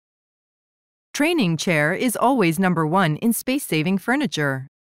training chair is always number one in space-saving furniture.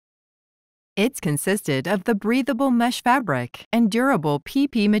 It's consisted of the breathable mesh fabric and durable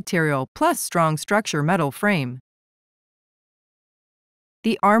PP material plus strong structure metal frame.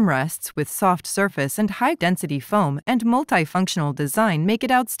 The armrests with soft surface and high-density foam and multifunctional design make it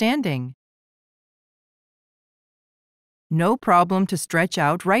outstanding. No problem to stretch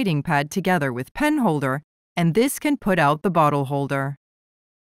out writing pad together with pen holder, and this can put out the bottle holder.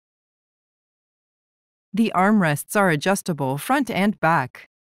 The armrests are adjustable front and back.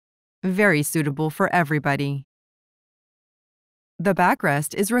 Very suitable for everybody. The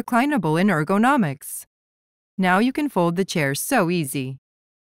backrest is reclinable in ergonomics. Now you can fold the chair so easy.